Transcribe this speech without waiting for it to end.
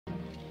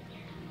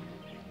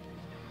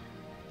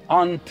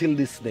until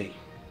this day,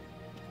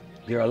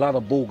 there are a lot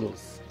of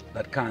Bogles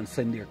that can't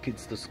send their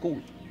kids to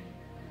school.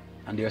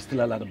 And there are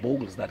still a lot of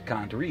Bogles that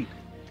can't read.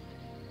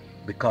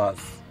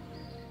 Because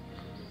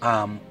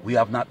we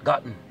have not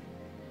gotten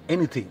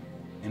anything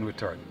in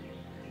return.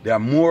 There are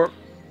more,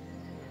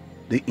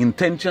 the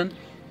intention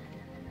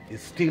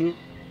is still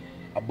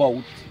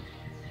about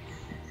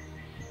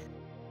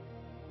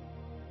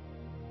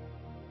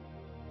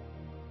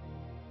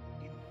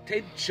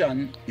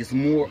intention is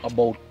more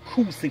about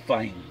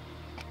crucifying.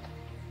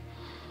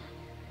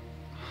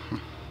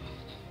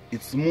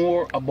 It's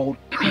more about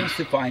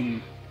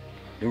crucifying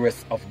the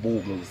rest of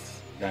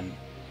Bogles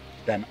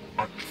than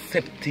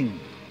accepting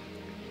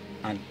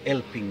and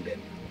helping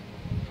them.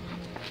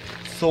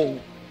 So,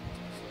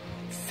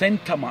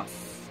 St.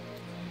 Thomas,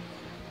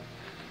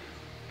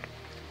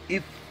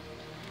 if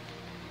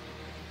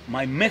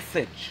my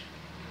message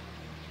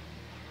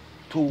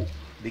to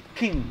the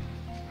King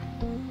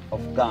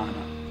of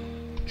Ghana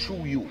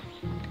through you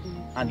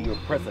and your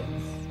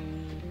presence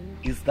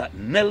is that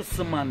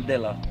Nelson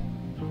Mandela,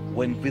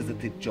 when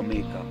visited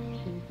Jamaica,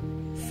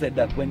 said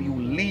that when you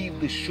leave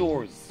the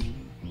shores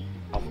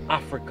of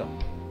Africa,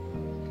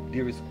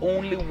 there is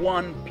only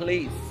one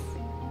place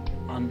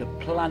on the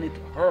planet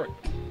Earth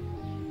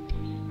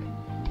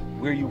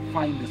where you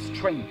find the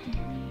strength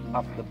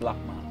of the black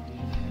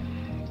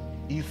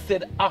man. He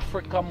said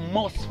Africa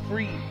must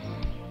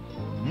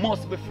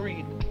be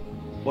freed,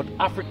 but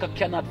Africa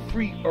cannot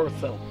free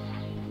herself.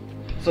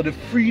 So the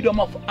freedom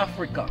of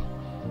Africa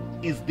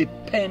is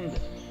dependent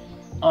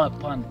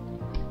upon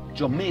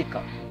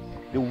Jamaica.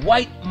 The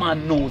white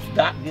man knows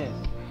that. Yes.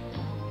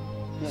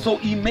 Yes. So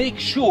he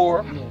makes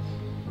sure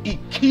he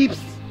keeps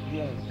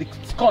the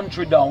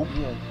country down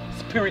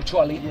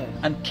spiritually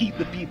and keep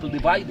the people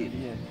divided.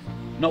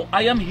 Now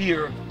I am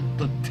here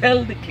to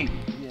tell the king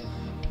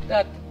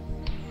that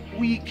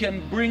we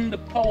can bring the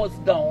powers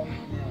down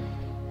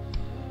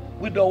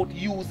without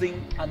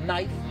using a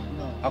knife,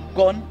 a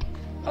gun,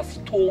 a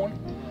stone,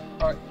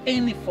 or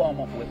any form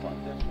of weapon.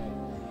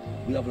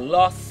 We have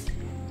lost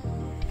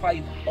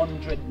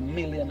 500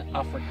 million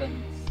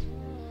Africans.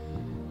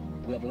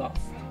 We have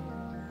lost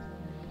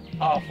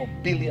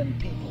 500 million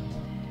people.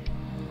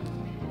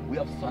 We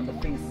have on the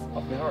face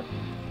of the earth.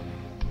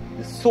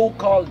 The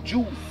so-called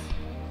Jews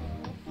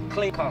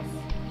claim us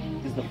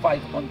is the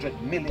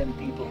 500 million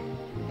people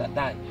that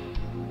died.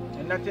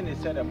 And nothing is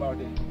said about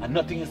it. And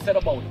nothing is said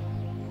about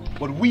it.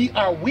 But we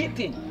are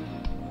waiting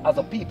as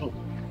a people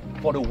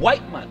for the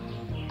white man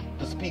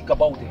to speak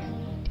about it.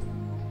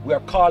 We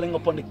are calling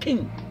upon the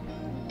king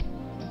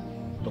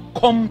to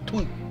come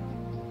to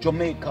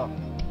Jamaica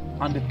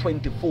on the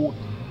 24th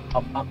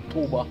of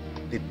October,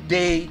 the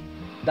day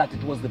that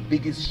it was the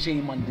biggest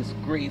shame and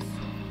disgrace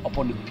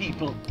upon the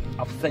people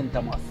of St.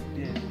 Thomas.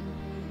 Yes.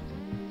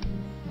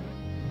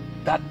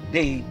 That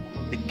day,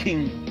 the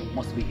king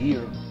must be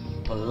here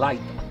to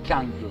light a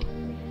candle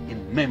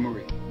in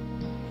memory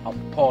of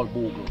Paul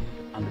Bogle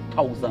and the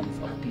thousands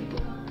of people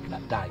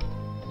that died.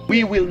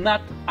 We will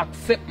not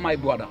accept, my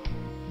brother,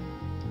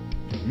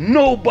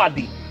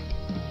 nobody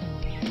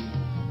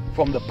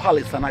from the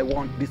palace, and I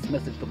want this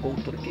message to go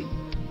to the king.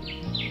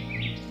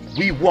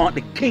 We want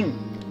the king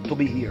to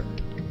be here.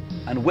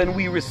 And when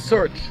we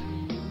researched,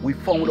 we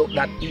found out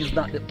that he's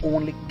not the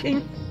only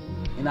king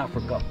in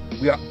Africa.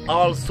 We are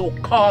also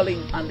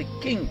calling on the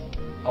king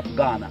of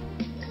Ghana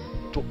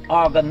to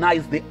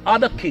organize the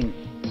other king.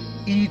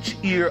 Each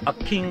year a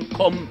king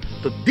come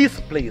to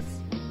this place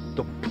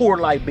to pour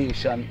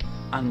libation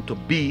and to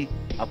be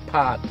a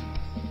part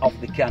of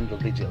the candle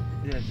vigil.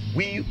 Yes.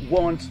 We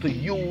want to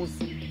use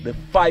the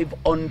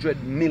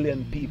 500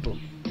 million people's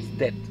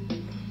death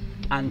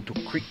and to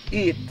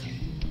create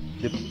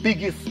the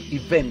biggest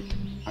event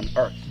on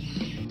earth.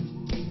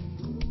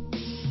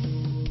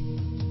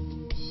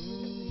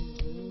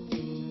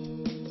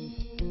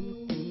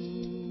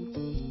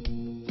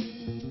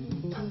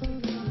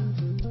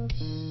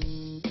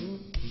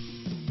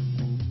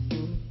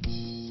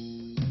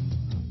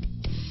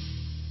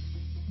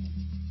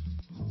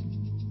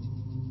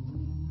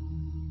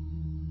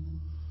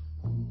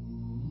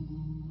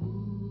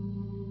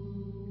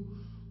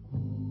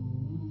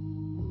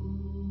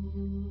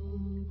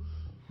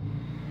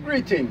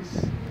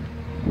 Greetings.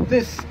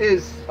 This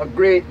is a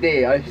great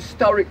day, a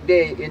historic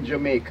day in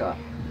Jamaica,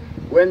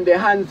 when the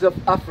hands of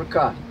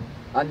Africa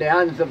and the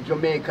hands of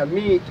Jamaica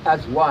meet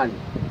as one.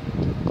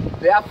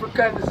 The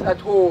Africans at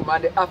home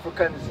and the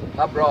Africans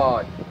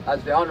abroad,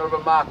 as the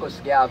Honorable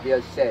Marcus Garvey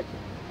has said,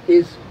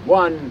 is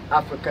one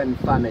African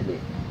family.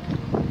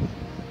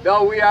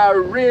 Now we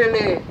are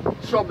really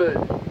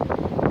troubled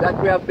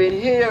that we have been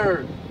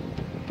here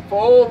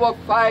for over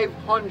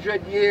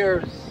 500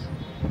 years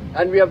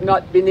and we have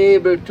not been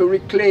able to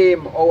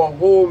reclaim our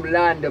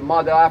homeland,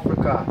 Mother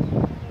Africa.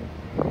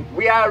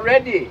 We are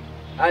ready,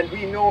 and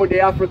we know the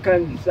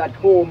Africans at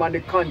home on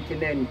the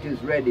continent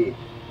is ready.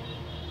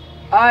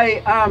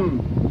 I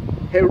am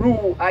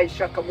Heru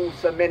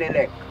Aishakamusa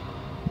Menelek,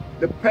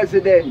 the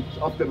president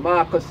of the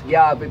Marcus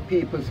Garvey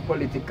People's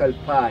Political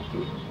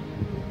Party.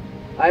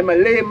 I'm a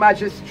lay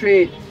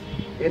magistrate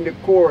in the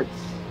courts.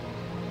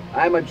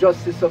 I'm a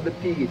justice of the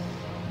peace,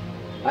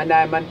 and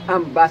I'm an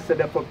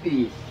ambassador for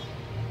peace.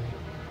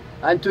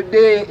 And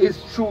today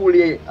is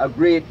truly a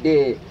great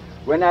day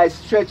when I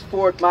stretch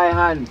forth my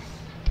hands,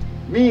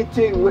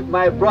 meeting with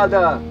my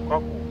brother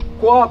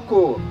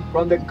Kwaku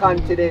from the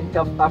continent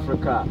of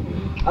Africa.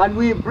 And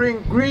we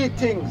bring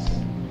greetings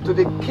to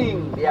the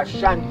king, the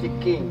Ashanti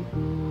king,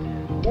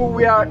 who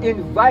we are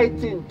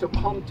inviting to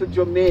come to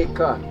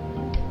Jamaica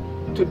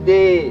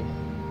today,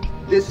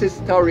 this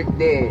historic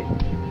day,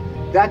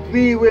 that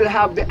we will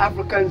have the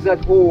Africans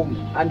at home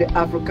and the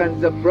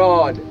Africans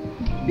abroad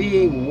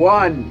being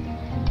one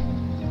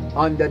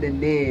under the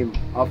name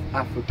of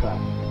Africa.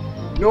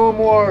 No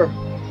more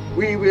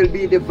we will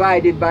be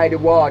divided by the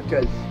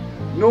waters.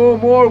 No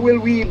more will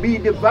we be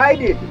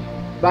divided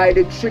by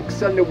the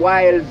tricks and the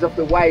wiles of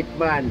the white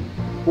man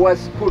who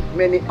has put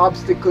many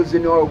obstacles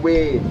in our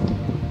way.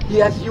 He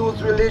has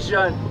used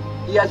religion,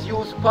 he has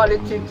used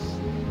politics,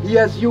 he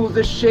has used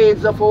the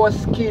shades of our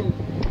skin,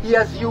 he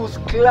has used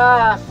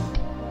class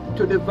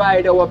to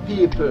divide our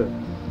people.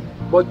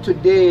 But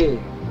today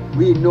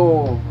we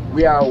know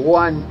we are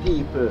one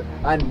people,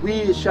 and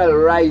we shall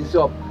rise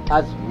up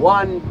as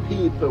one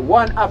people,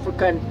 one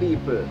African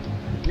people.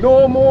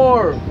 No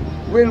more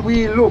will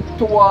we look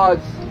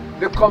towards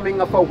the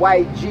coming of a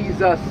white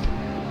Jesus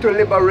to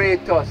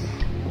liberate us.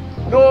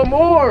 No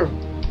more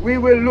we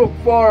will look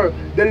for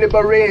the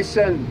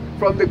liberation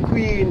from the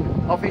Queen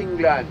of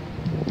England.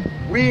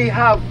 We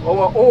have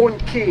our own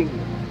king,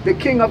 the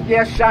king of the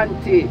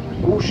Ashanti,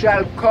 who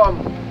shall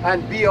come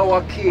and be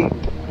our king.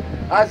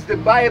 As the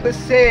Bible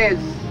says,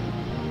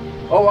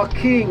 our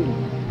king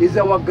is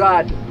our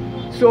God.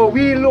 So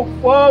we look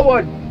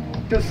forward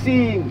to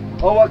seeing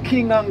our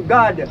king and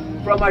God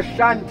from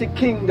Ashanti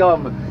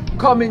kingdom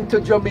coming to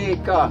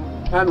Jamaica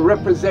and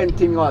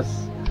representing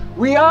us.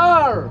 We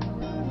are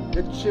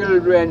the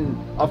children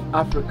of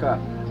Africa,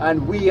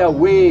 and we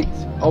await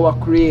our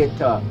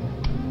Creator.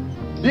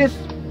 This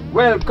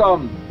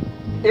welcome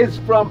is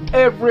from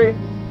every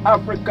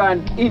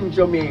African in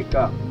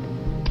Jamaica,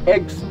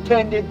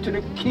 extended to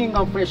the king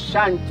of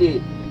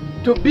Ashanti,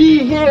 to be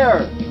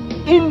here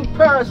in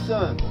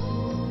person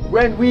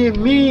when we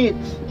meet,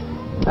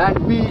 and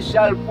we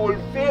shall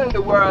fulfill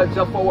the words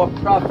of our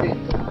prophet,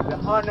 the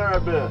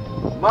Honorable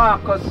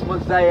Marcus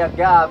Mosiah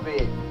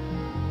Garvey,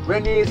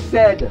 when he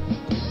said,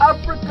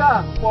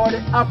 Africa for the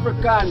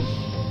Africans,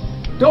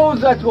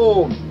 those at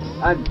home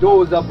and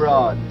those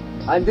abroad.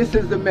 And this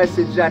is the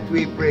message that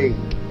we bring.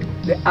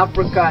 The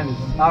Africans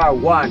are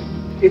one.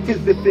 It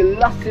is the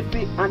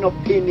philosophy and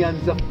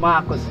opinions of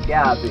Marcus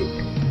Garvey.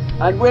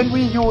 And when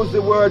we use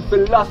the word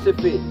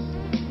philosophy,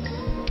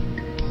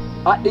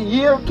 at the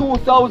year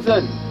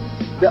 2000,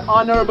 the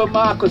Honorable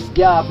Marcus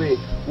Garvey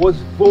was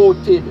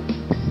voted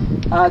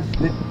as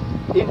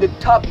in the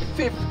top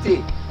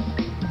 50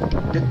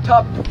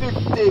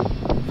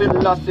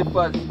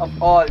 philosophers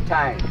of all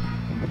time,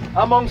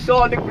 amongst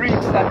all the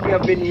Greeks that we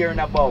have been hearing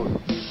about.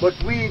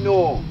 But we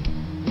know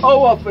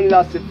our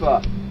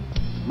philosopher,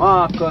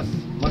 Marcus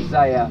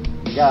Mosiah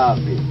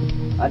Garvey.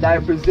 And I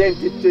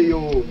present it to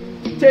you.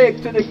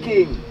 Take to the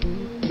king,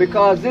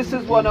 because this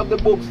is one of the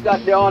books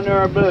that the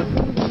Honorable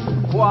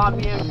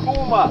Kwame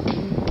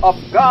Nkrumah of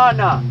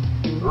Ghana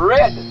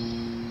read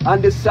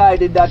and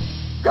decided that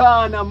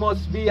Ghana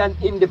must be an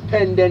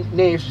independent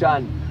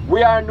nation.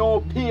 We are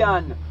no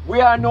peon,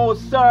 we are no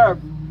serf,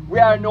 we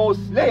are no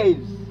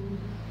slaves.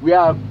 We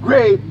are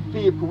great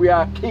people, we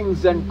are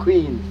kings and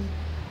queens.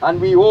 And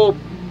we hope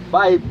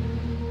by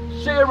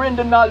sharing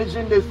the knowledge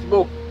in this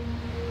book,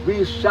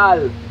 we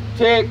shall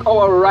take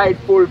our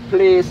rightful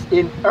place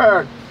in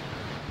earth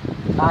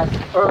as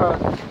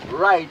earth's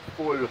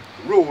rightful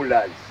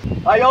rulers.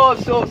 I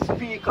also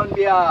speak on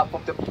behalf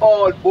of the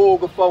Paul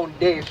Bogle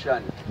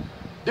Foundation.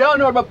 The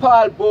Honorable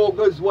Paul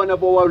Bogle is one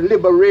of our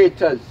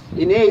liberators.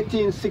 In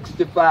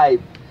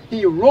 1865,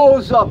 he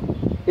rose up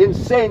in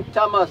St.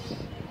 Thomas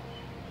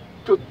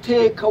to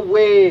take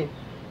away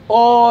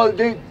all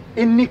the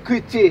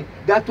iniquity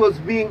that was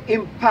being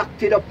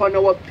impacted upon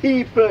our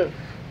people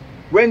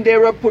when they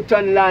were put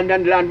on land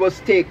and land was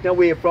taken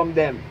away from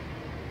them.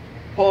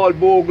 Paul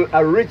Bogle,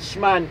 a rich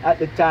man at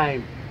the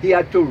time, he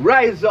had to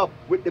rise up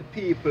with the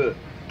people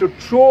to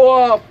throw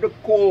off the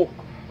coke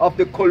of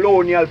the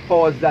colonial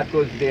powers that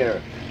was there.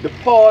 The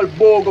Paul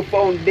Bogle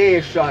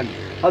Foundation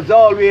has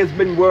always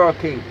been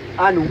working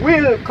and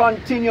will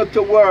continue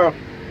to work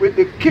with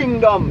the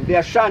kingdom, the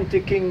Ashanti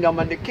kingdom,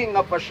 and the king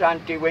of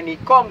Ashanti when he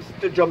comes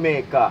to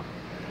Jamaica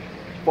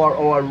for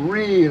our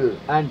real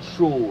and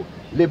true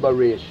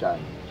liberation.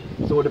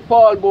 So the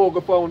Paul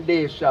Bogle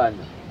Foundation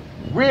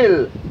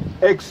will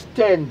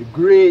extend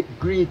great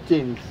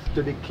greetings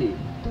to the king.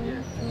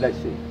 Yes.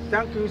 Blessings.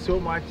 Thank you so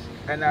much,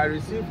 and I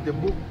received the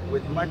book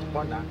with much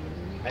honor,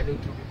 and it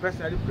will be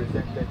personally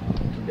presented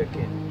to the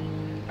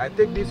king. I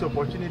take this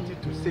opportunity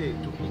to say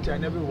to each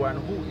and everyone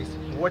who is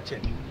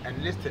watching and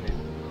listening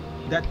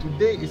that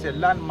today is a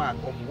landmark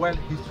of world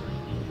history.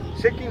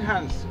 Shaking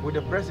hands with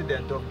the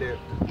president of the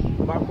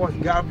Marcus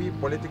Garvey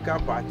political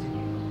party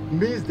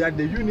means that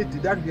the unity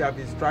that we have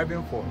been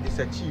striving for is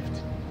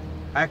achieved.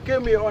 I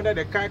came here under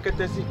the kind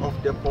courtesy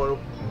of the Paul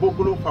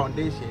Bogle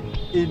Foundation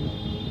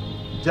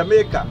in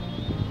Jamaica,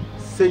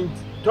 St.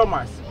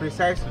 Thomas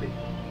precisely.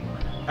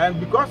 And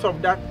because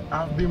of that,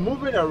 I've been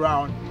moving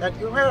around, and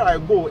where I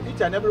go,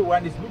 each and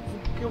everyone is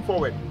looking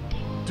forward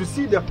to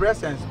see the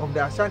presence of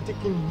the Ashanti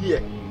king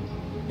here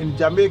in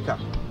Jamaica.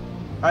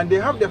 And they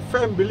have the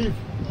firm belief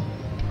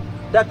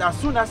that as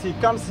soon as he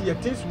comes here,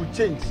 things will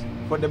change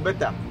for the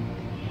better.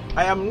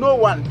 I am no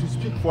one to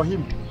speak for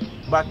him,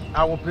 but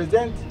I will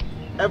present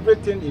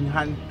everything in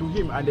hand to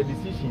him and the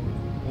decision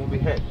will be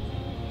heard.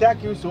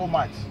 Thank you so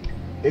much.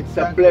 It's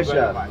a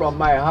pleasure from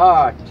my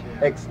heart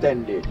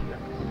extended.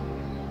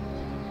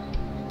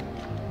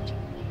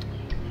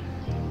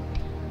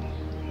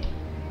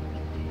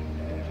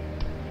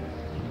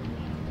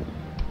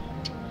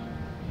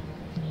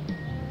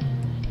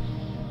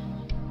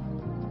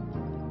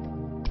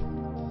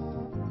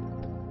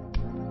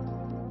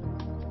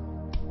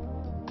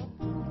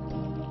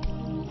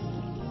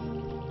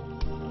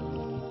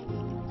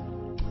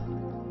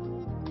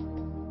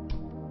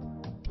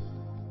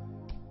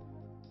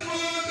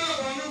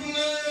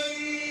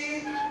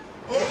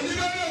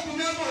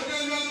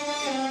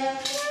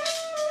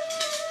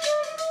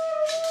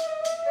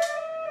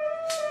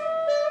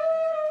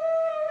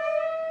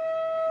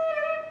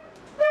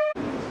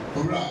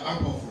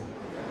 Ampofo.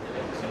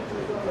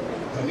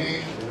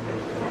 Tani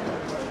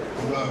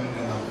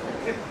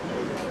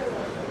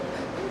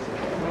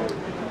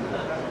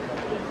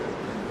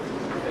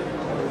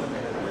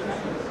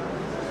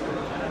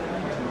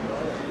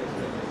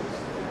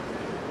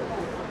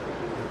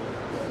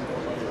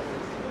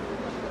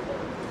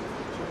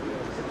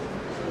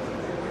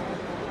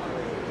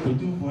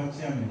Otumfuo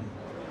chairman.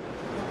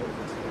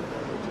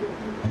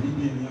 I didn't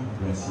hear of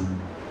Brazil.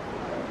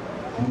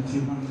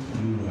 Until man to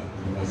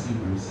Brazil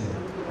will say.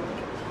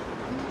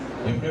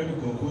 A very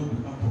good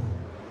Ampofo.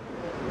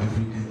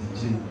 African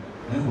DJ.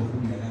 Never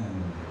could be an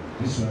animal.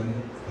 This one,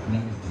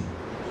 Nagati.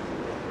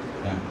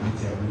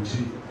 With your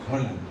butchery,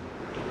 Holland.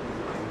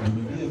 You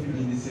will be every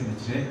in the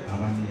cemetery,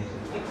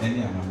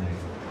 any among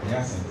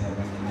yes, and tell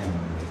any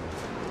among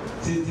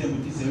since they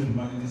would say,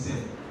 man, they say,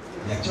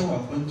 Yachawa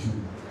country.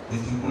 The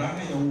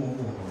Timurana ya uo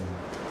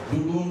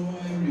Dudu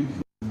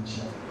review if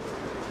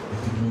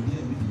it will be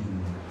a video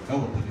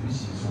our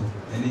television so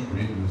any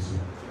radio so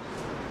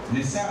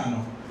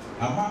Nesano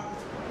Ama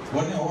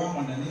one hour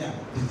manania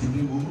the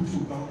Timu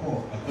Bako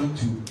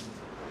Akontu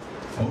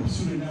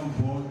Suriname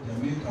for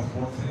Jamaica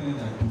for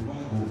Trinidad and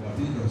Tobago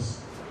Barbados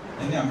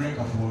and the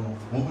America for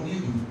woman you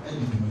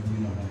edit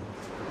Medina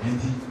and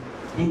the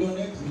Dudu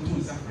next me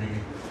to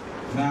suffering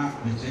now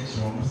the checks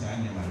almost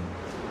animal.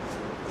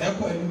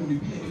 Therefore, it will be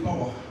any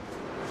power.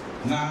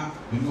 Na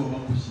we know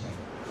about Pushia.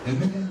 A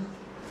minute,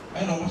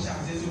 I know what I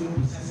say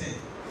to say.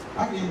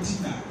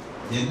 Argentina,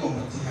 they go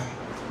Matia,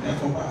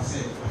 therefore I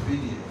say, a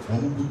failure,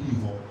 or good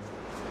evil.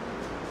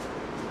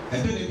 I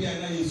tell you, I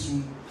know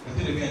soon, I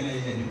tell you, I know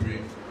any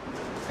break.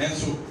 And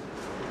so,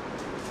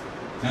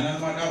 Nana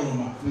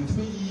Madaroma, with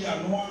me,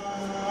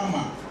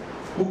 Anoama,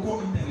 who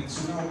call internet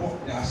soon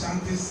about the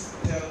Ashantis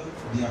tell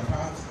their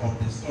part of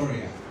the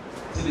story.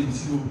 Tell them,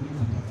 see what we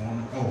put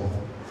on our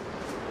home.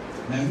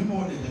 Now, we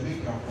know that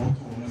Jamaica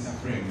photo almost a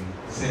frame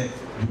said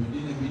you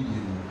did a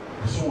video,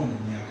 so on in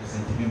the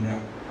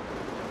Sentimental,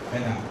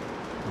 and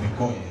we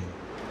call it.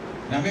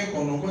 Now, make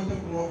on a water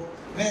blow,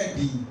 there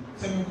be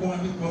 7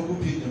 corner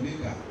pay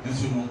Jamaica, and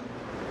so on.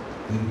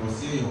 Then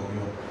was here or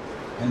your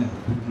and a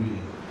good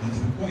reading. And to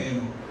be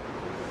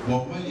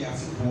what will you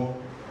ask for,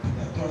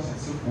 Peter Toss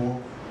as for,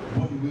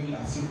 Bobby Will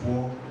as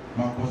for,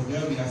 Marcos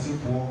Derby as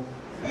for,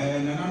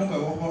 and another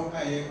what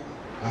I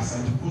as I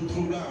put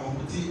through that or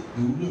put it,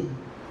 the room.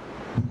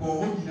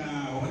 Because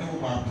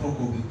whenever I talk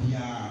of the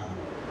PR,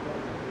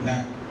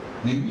 now,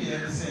 maybe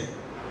I say,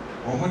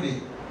 or what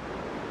they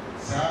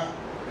sir,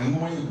 and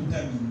more you put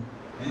me,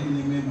 and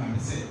you remember,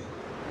 say,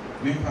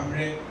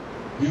 Member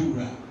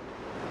Yura.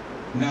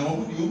 Now,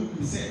 what would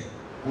you say?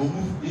 Or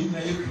move in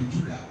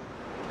Judah,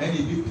 any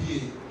BPA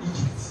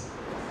Egypt,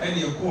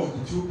 any a court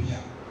Ethiopia,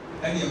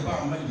 any a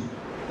bar money,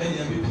 any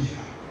a BPA.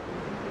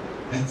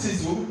 And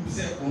since you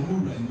say, or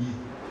move and ye,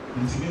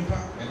 into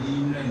Member and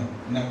in Reno,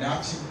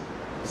 Nadachi.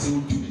 So,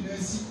 do the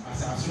nurse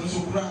as I saw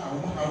so proud, I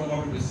won't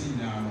have a receipt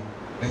now,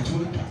 and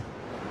to it.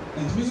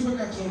 And to Mr.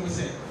 Becatron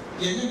said,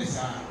 yes,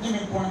 sir,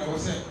 never quite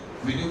was said,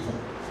 medical.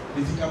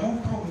 If you come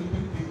on, probably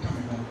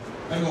coming home.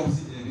 And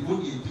obviously, the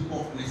wood in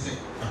Tipo, they said,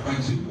 a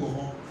country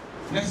war.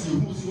 Next, you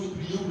move to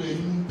be able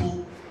to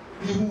move.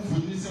 You move for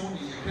this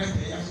only a crack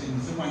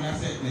action, someone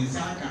else said, in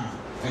Saka,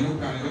 and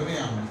look at the way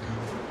I want to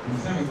come. In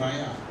some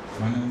by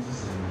one of the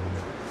same.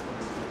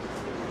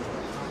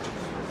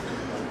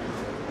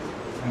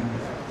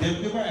 They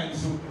never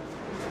answer.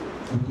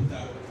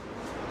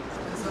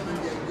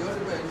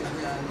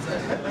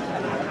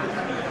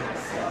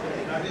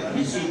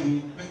 You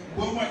see,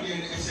 what my dear,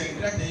 I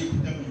said that they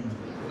put them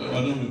in. I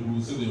don't know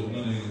who said they were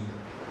not in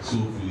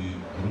Sophie,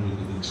 I don't know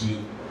the tree.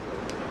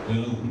 They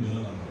don't put it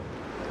on.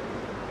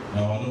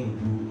 Now I don't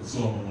do so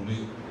money.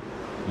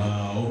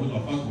 over the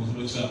fact was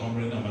which I'm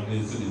ready now,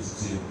 and said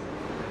it's here.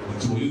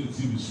 Until you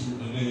see the shoe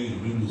and a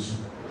radio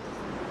shoe.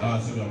 I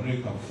said,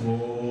 America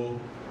for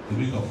the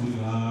make of food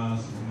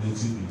last in the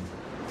TV.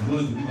 You know,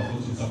 the big of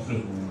what's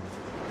suffering.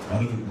 I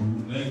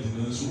don't know, let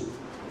the so.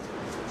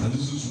 And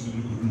this is what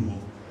you could do.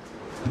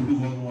 To do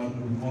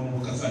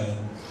one Kasaya.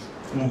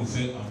 Who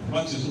say, I'm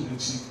much as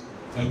much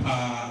a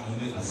pa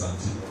and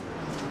Ashanti.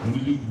 We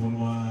do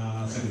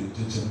one say,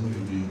 teacher,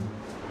 maybe.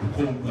 We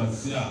call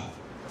Garcia.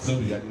 So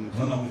we are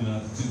not only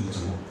at the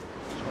two.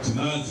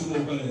 Tonight, two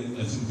over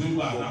as you do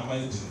by our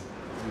fighting.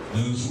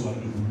 And so I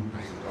do.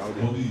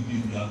 What do you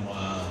give Yanwa?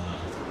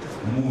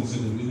 Moon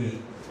said the minute.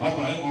 Up I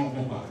am on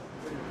Boba.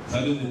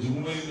 Suddenly, you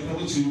may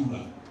never see you.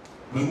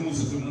 When Moon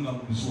says, I'm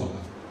not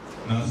Biswaka.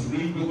 Now, it's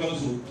really good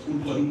also to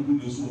do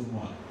this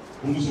one.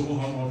 Almost over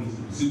how much is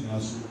sitting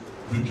as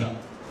Richard.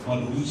 Or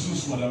the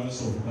Usus, whatever,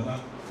 so, but I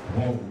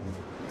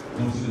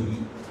was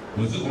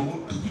it all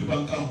to keep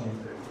on coming?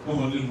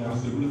 Over the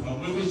most of the group,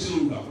 I'm never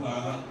sure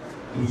that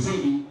it was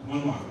only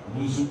one,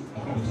 also a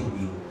couple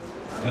you.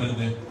 And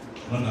then,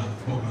 Rana,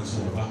 Pocan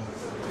Soba.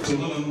 So,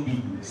 no one will be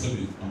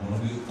Sebi, I'm on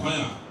the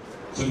choir.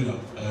 Sebi,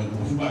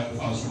 who buy a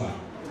fast one,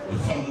 the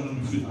founder of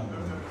the free.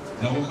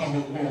 Now, what come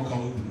out?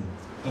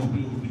 That will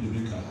be the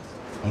baker.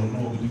 I don't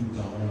know what we do with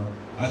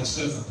our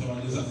access and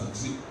Tomanis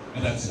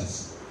and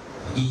access.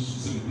 Those who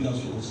say we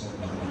also we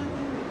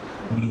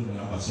don't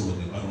have a soul,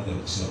 they are not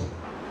able to sell.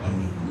 I don't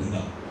know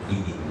now.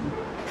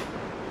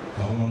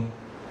 Come on.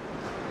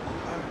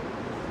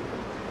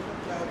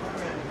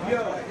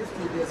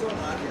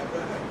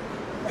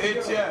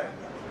 It's here.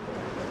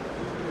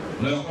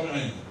 Let's come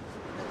in.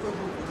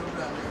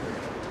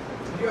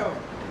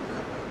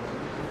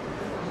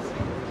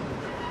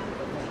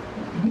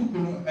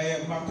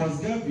 Marcus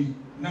Garvey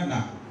Nana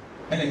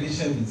and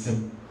Elisha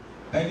Vincent,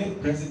 any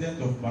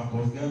president of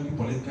Marcus Garvey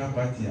political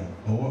party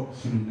or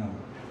Suriname.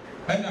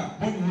 And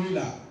Bonnie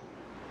Wheeler,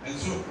 and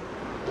so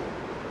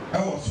I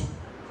was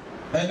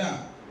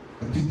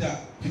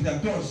Peter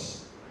Tosh,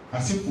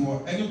 as if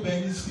for any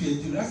Benny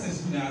Spear to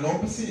access me and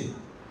opposite.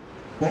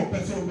 One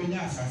person will be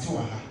as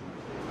well.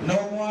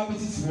 No more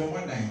business for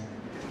one night.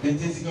 The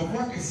tasting of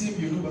work is same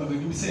you know, but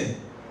when you say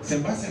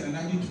Sebastian and I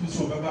need to be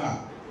so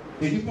baba.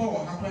 Any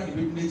power happen to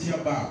be nature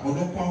bar or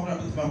no power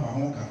to Papa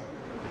Honka.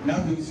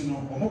 Now, you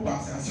know, or more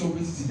pass and so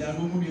visit the no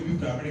movie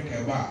to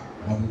America bar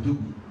or the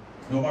Tutu.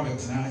 No other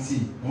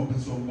tenancy, no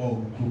person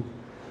more cook.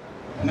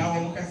 Now,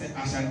 look at the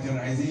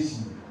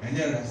Ashantization and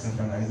your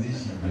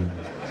Rastafariization.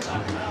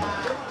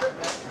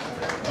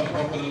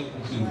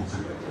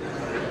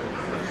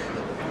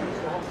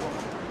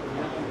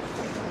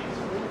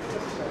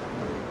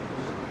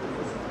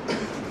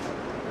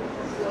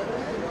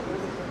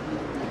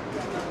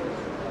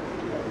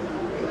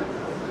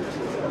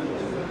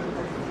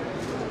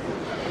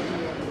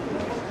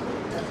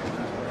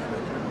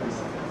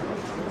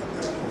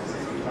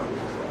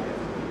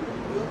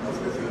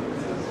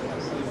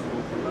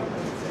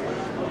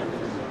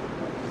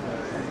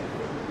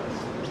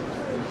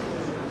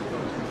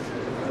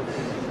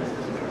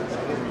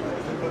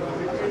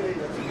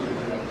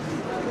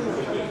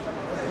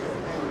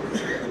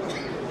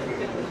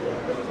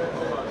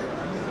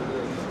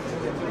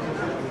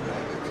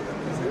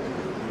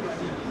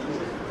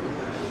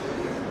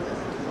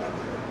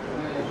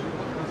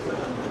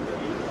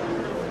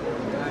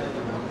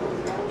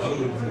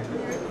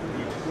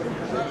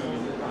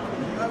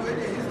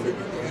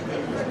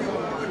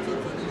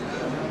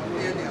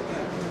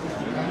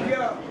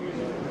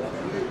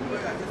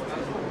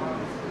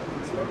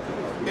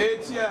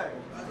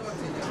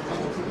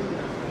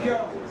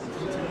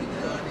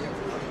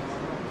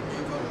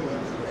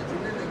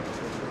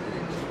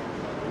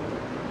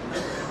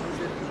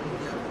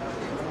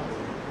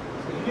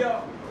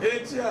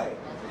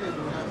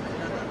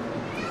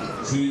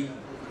 See,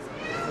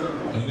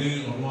 and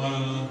then on one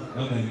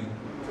night,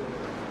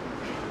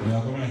 we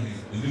are coming here.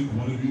 And then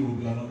one of you will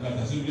be on that. I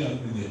said, we are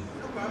there.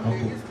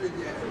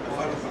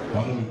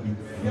 One of you.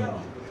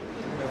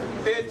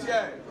 8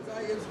 years.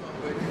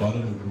 One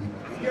of you.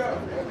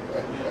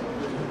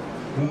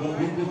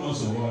 Who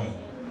knows why?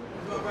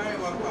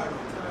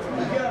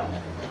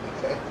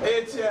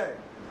 8 years.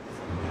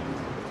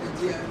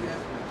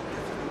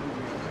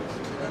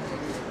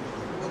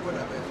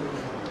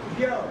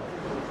 Yeah.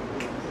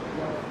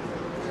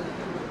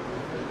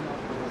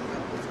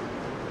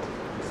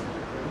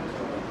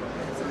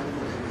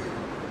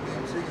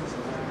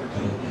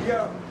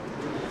 Yeah.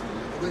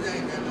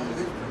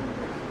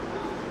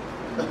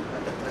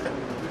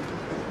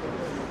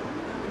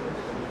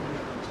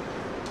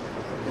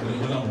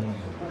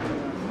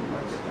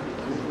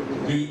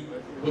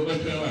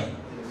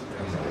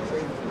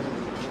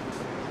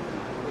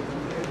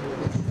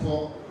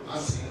 For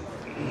us,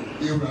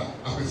 Ibra,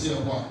 I see a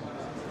walk.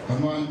 A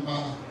man,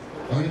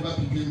 I never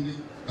became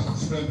a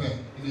spreader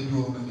in the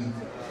door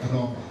and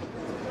all.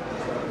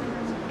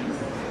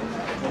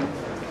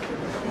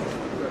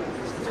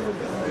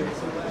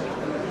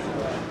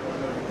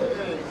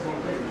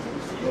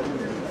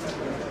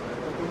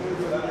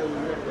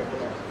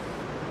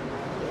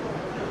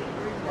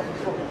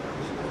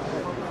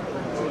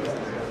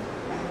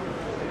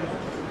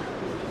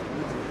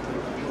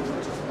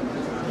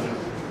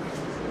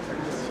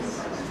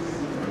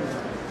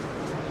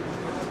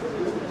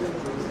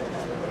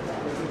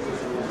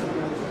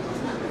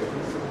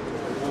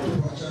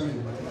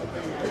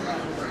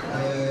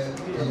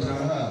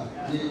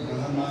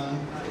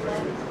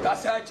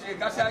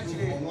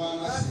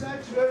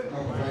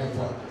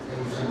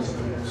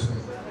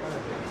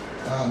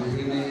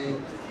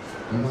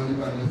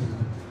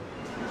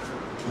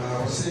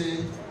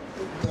 Osei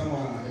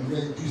Tama and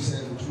Red Juice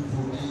and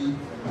 240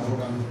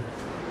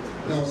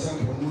 now some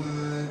of my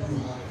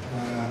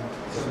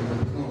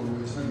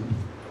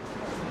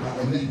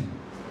and then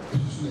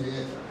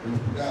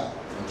put out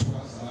to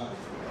us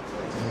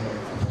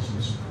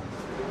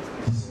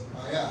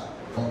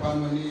or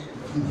Pamani,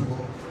 Tutu,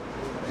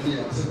 and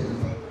yet 7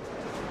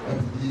 of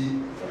the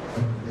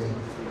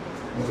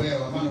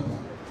Mobile Manapa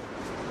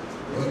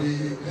or the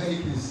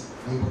Helicus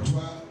and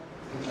Botua,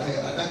 I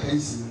like I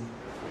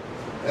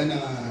and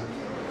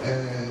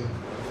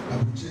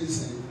Abu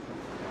Jason,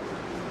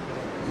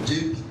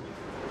 JP,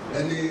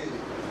 any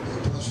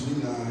person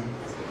in a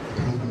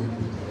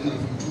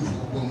two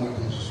for 1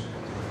 month.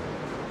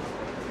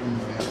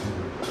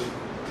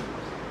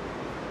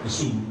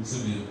 So,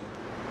 Seville,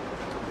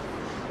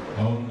 I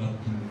want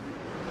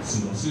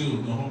to see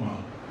Oklahoma.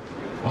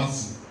 Once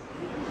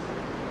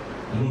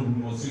I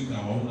don't think I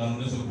want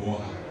to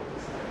go.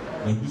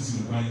 I visit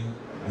the pine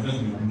and then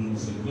you will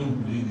say, no,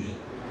 lady.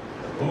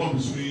 All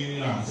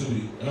between us,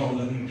 I want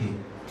to do.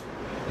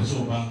 And so,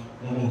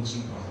 no more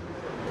super.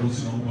 What's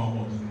in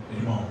our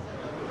anymore?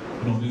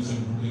 No, there's a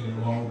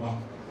book all back,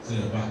 say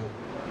about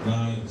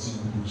 9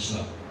 single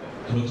shot.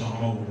 I don't know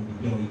how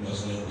we go in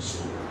as well.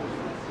 So,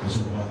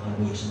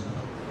 I'm watching.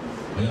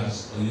 Yes,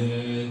 I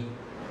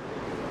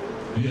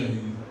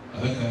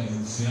like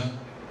in Sia,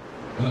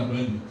 and I'm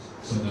ready.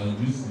 So that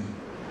I'm listening,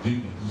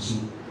 David, also,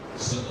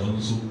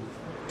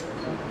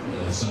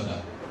 Sada.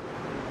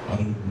 I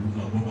don't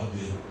know about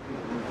there.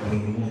 I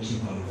don't know what you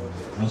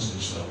have. Not so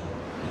sure.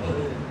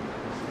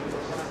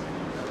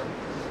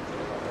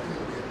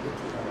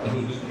 I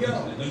don't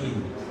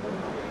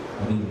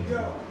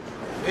know.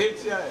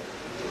 8 years.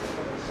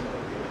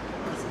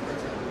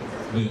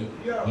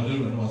 Yeah, I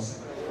don't know. So,